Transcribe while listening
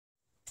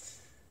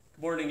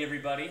Morning,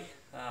 everybody.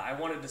 I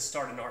wanted to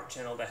start an art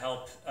channel to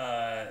help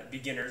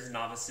beginners,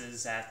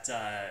 novices at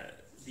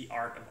the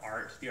art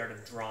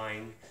of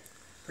drawing.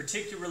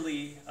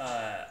 Particularly,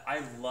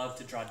 I love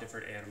to draw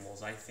different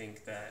animals. I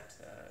think that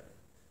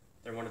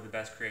they're one of the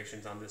best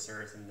creations on this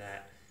earth, and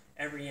that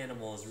every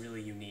animal is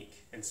really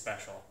unique and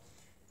special.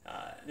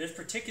 In this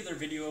particular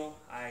video,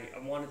 I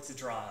wanted to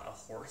draw a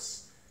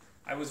horse.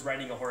 I was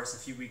riding a horse a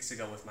few weeks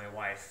ago with my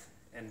wife,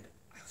 and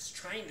I was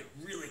trying to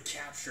really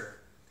capture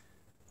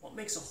what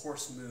makes a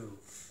horse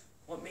move?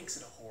 What makes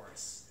it a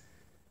horse?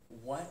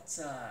 What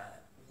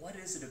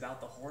is it about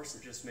the horse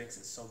that just makes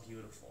it so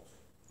beautiful?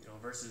 You know,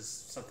 versus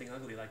something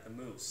ugly like the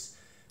moose,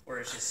 where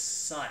it's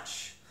just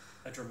such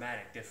a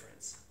dramatic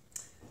difference.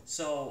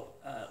 So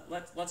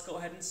let's go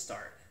ahead and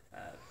start.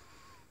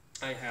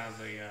 I have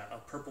a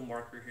purple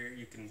marker here.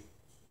 You can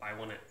buy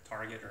one at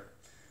Target or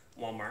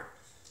Walmart.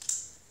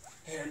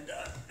 And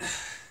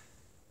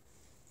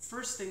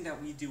first thing that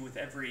we do with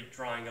every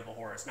drawing of a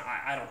horse, now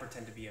I don't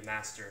pretend to be a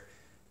master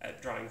at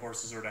drawing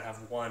horses or to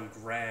have one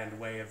grand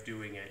way of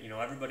doing it. You know,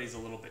 everybody's a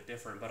little bit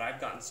different, but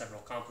I've gotten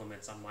several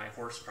compliments on my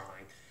horse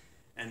drawing,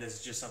 and this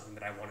is just something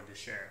that I wanted to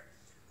share.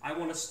 I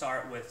want to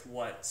start with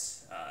what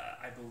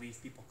I believe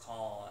people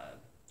call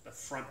the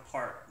front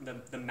part,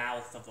 the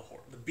mouth of the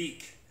horse, the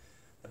beak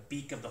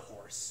of the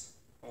horse.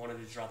 I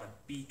wanted to draw the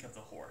beak of the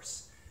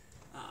horse.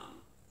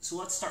 So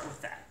let's start with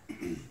that.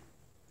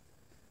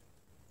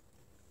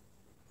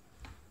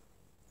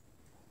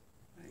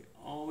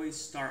 Always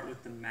start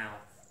with the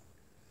mouth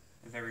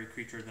of every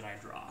creature that I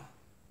draw.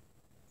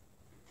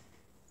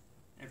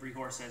 Every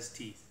horse has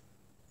teeth.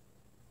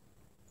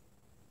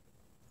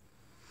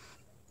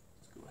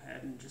 Let's go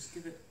ahead and just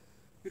give it,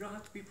 you don't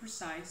have to be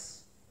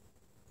precise.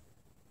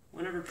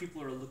 Whenever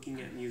people are looking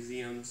at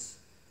museums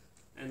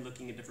and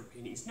looking at different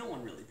paintings, no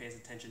one really pays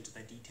attention to the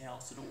detail,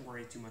 so don't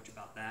worry too much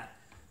about that.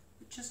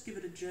 But just give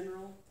it a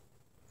general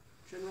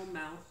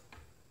mouth.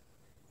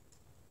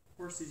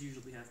 Horses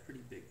usually have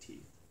pretty big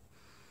teeth.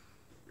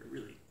 They're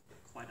really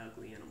quite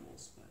ugly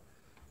animals, but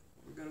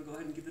we're going to go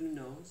ahead and give it a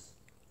nose,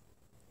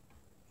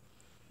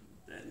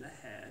 then the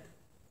head.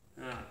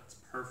 It's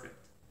perfect.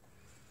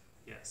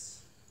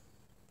 Yes,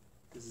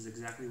 this is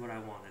exactly what I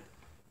wanted.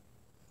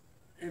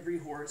 Every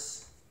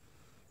horse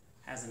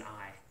has an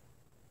eye.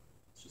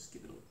 Let's just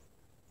give it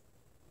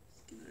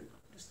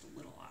just a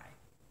little eye.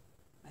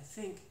 I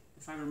think,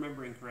 if I'm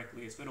remembering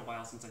correctly, it's been a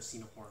while since I've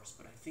seen a horse,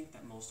 but I think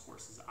that most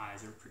horses'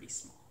 eyes are pretty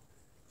small.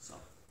 So,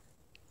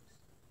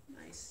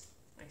 nice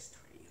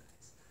tiny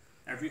eyes.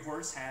 Every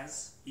horse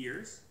has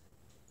ears.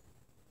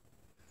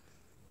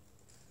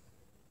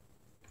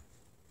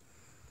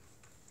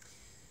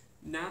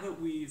 Now that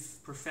we've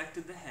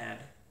perfected the head,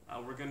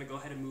 we're going to go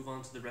ahead and move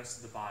on to the rest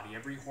of the body.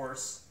 Every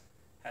horse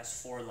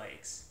has 4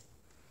 legs.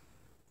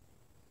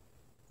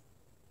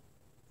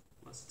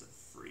 Unless it's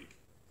a freak.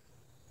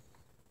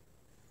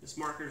 This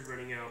marker is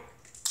running out.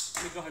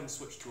 Let me go ahead and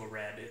switch to a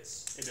red. It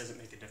doesn't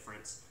make a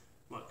difference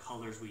what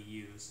colors we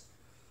use.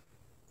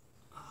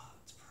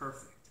 It's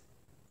perfect.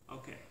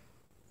 Okay,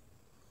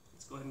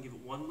 let's go ahead and give it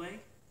 1 leg,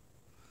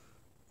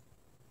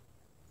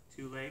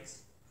 2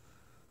 legs.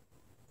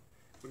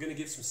 We're going to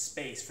give some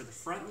space for the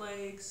front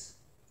legs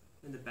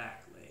and the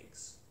back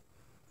legs.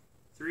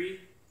 3,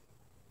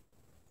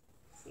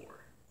 4.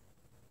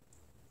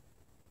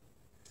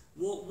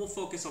 We'll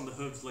focus on the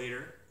hooves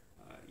later.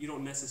 You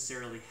don't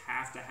necessarily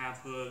have to have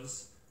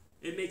hooves.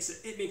 It makes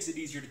it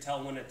easier to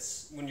tell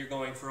when you're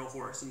going for a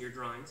horse in your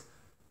drawings.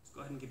 Let's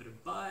go ahead and give it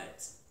a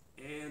butt.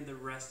 And the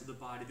rest of the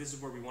body. This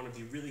is where we want to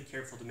be really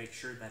careful to make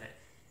sure that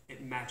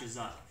it matches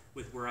up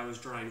with where I was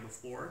drawing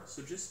before.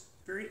 So just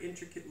very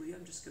intricately,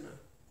 I'm just gonna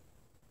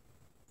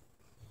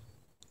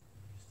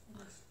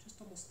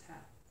just almost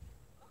tap.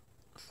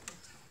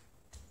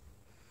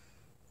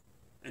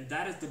 And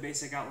that is the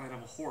basic outline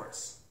of a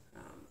horse.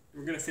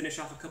 We're gonna finish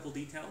off a couple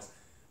details.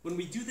 When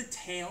we do the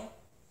tail,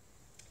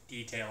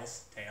 tail.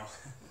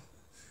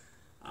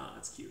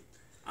 That's cute.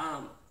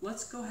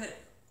 Let's go ahead,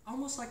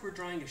 almost like we're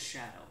drawing a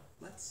shadow.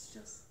 Let's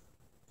just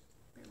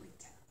barely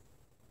tap,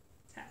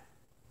 tap,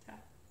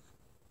 tap,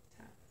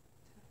 tap, tap.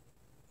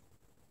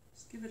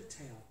 Just give it a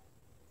tail.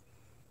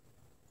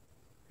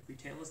 Every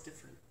tail is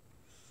different.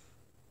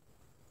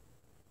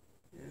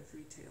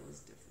 Every tail is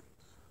different.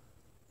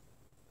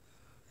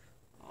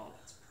 Oh,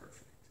 that's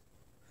perfect.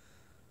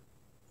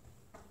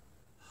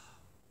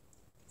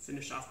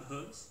 Finish off the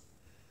hooves.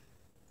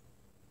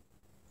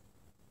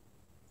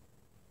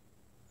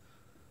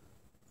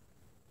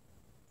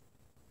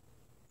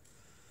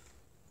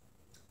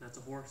 That's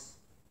a horse.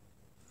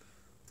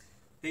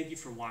 Thank you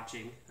for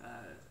watching.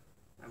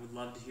 I would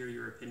love to hear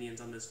your opinions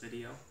on this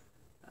video,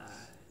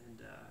 and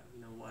you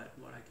know what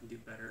I can do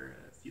better.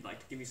 If you'd like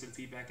to give me some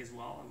feedback as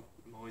well,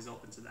 I'm always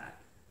open to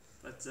that.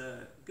 But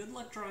good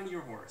luck drawing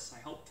your horse. I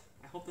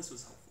hope this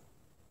was helpful.